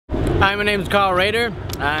Hi, my name is Carl Rader.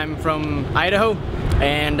 I'm from Idaho,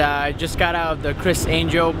 and I just got out of the Criss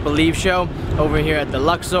Angel Believe show over here at the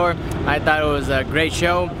Luxor. I thought it was a great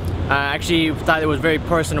show. I actually thought it was very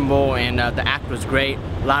personable, and the act was great.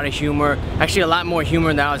 A lot of humor, actually a lot more humor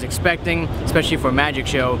than I was expecting, especially for a magic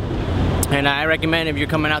show. And I recommend, if you're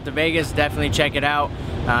coming out to Vegas, definitely check it out.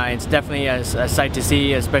 It's definitely a sight to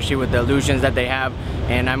see, especially with the illusions that they have.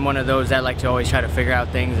 And I'm one of those that like to always try to figure out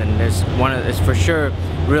things, and it's for sure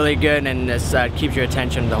really good, and this keeps your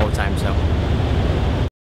attention the whole time. So.